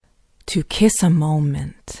To kiss a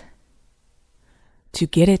moment, to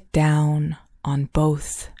get it down on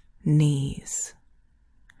both knees,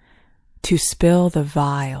 to spill the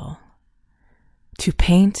vial, to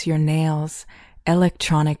paint your nails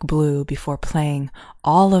electronic blue before playing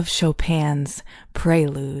all of Chopin's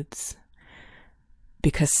preludes,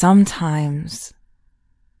 because sometimes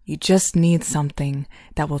you just need something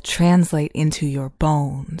that will translate into your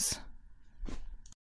bones.